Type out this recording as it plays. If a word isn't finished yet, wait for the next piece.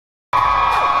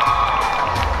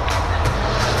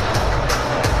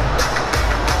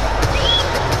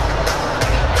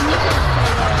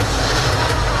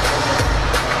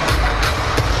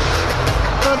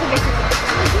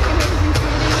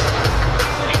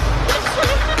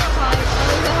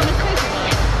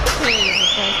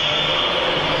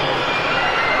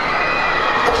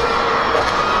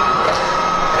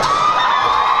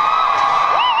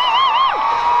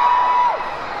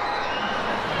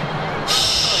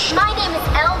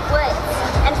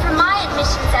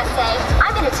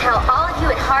tell all of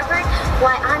you at Harvard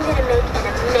why I'm gonna make an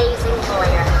amazing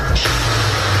lawyer.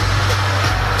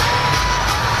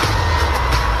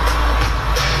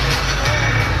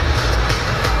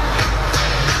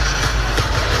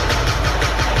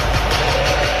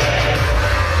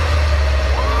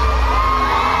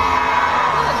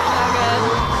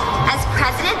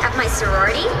 My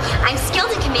sorority, I'm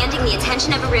skilled in commanding the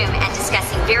attention of a room and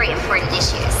discussing very important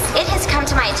issues. It has come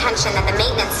to my attention that the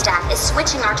maintenance staff is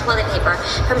switching our toilet paper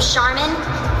from Charmin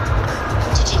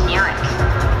to generic.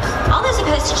 All those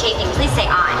opposed to chafing, please say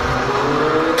aye.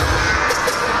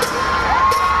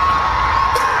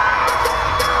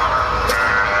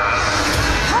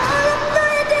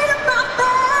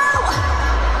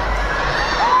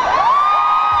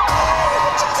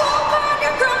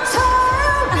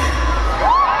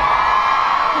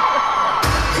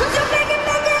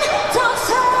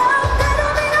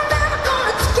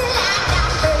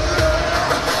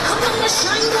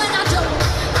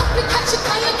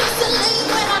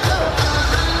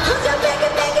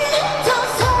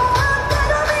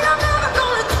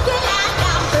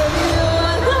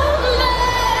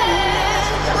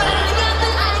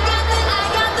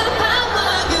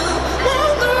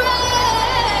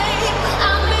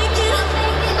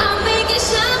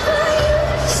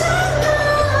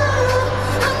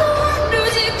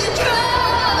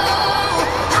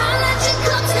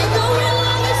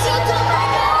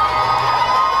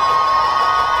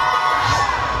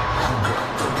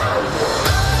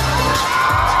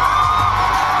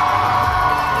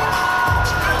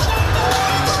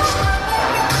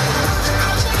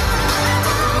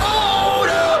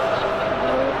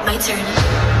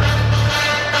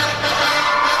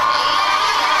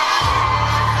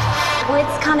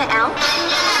 Wood's kinda out.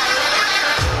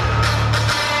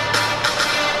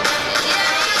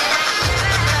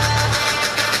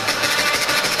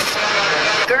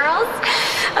 Girls,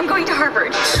 I'm going to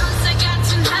Harvard.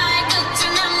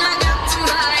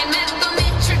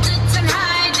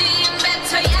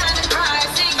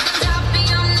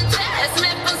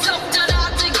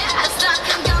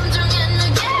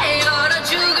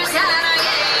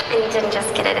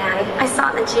 Just get it in. I saw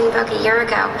it in the June Vogue a year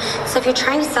ago. So if you're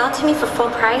trying to sell it to me for full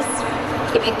price,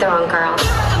 you picked the wrong girl.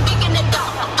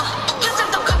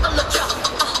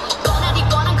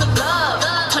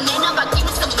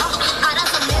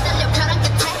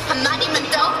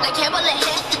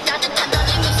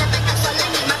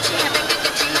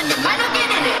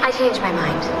 I changed my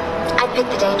mind. I picked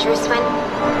the dangerous one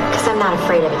because I'm not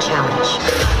afraid of a challenge.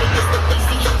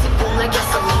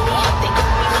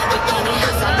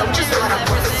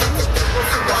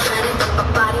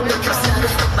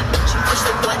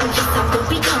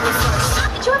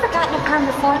 Did you ever gotten a perm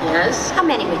before? Yes. How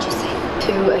many would you say?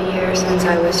 2 a year since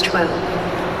I was 12.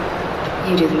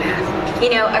 You do the math. You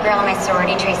know, a girl in my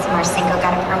sorority, Tracy Marcinko,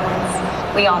 got a perm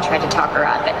once. We all tried to talk her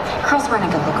out of it. Girls weren't a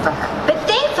good look for her. But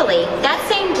thankfully, that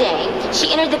same day,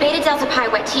 she entered the Beta Delta Pi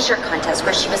wet t-shirt contest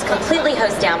where she was completely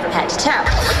hosed down from head to toe.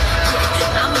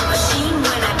 I'm a machine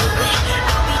when I do it.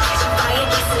 I'll be catching fire,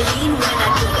 gasoline when I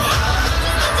do it.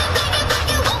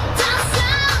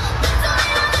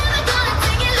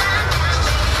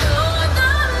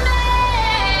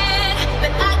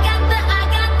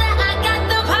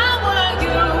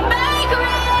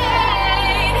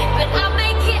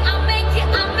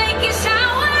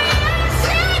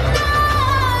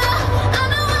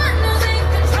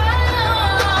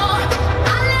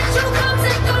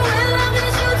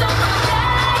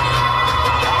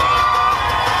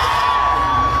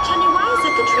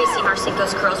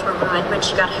 Marcinko's curls were ruined when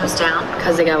she got hosed down.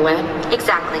 Because they got wet?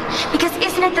 Exactly. Because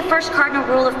isn't it the first cardinal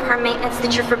rule of perm maintenance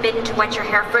that you're forbidden to wet your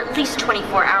hair for at least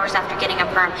 24 hours after getting a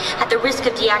perm, at the risk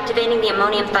of deactivating the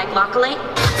ammonium thioglycolate?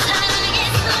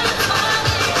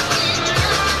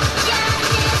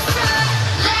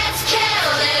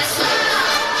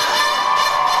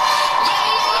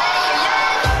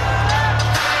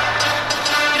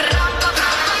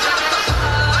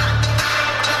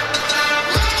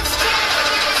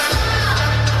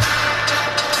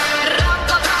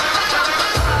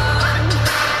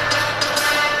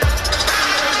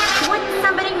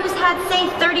 Say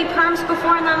 30 perms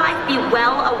before in their life be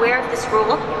well aware of this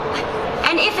rule?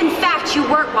 And if in fact you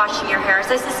weren't washing your hair,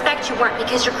 as I suspect you weren't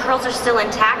because your curls are still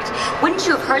intact, wouldn't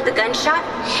you have heard the gunshot?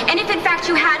 And if in fact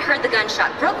you had heard the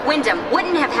gunshot, Brooke Wyndham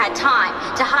wouldn't have had time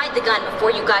to hide the gun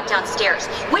before you got downstairs,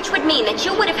 which would mean that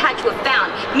you would have had to have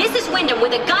found Mrs. Wyndham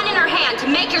with a gun in her hand to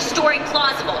make your story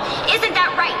plausible. Isn't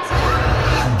that right?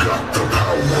 You got the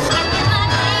power.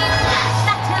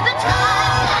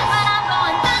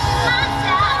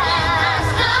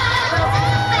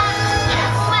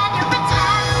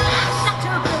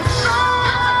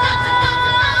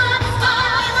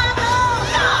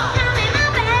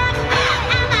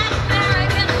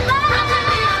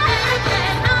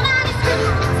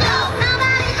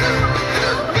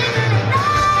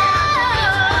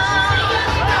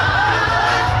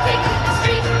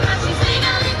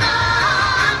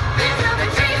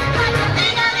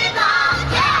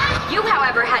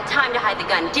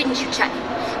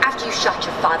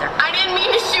 father.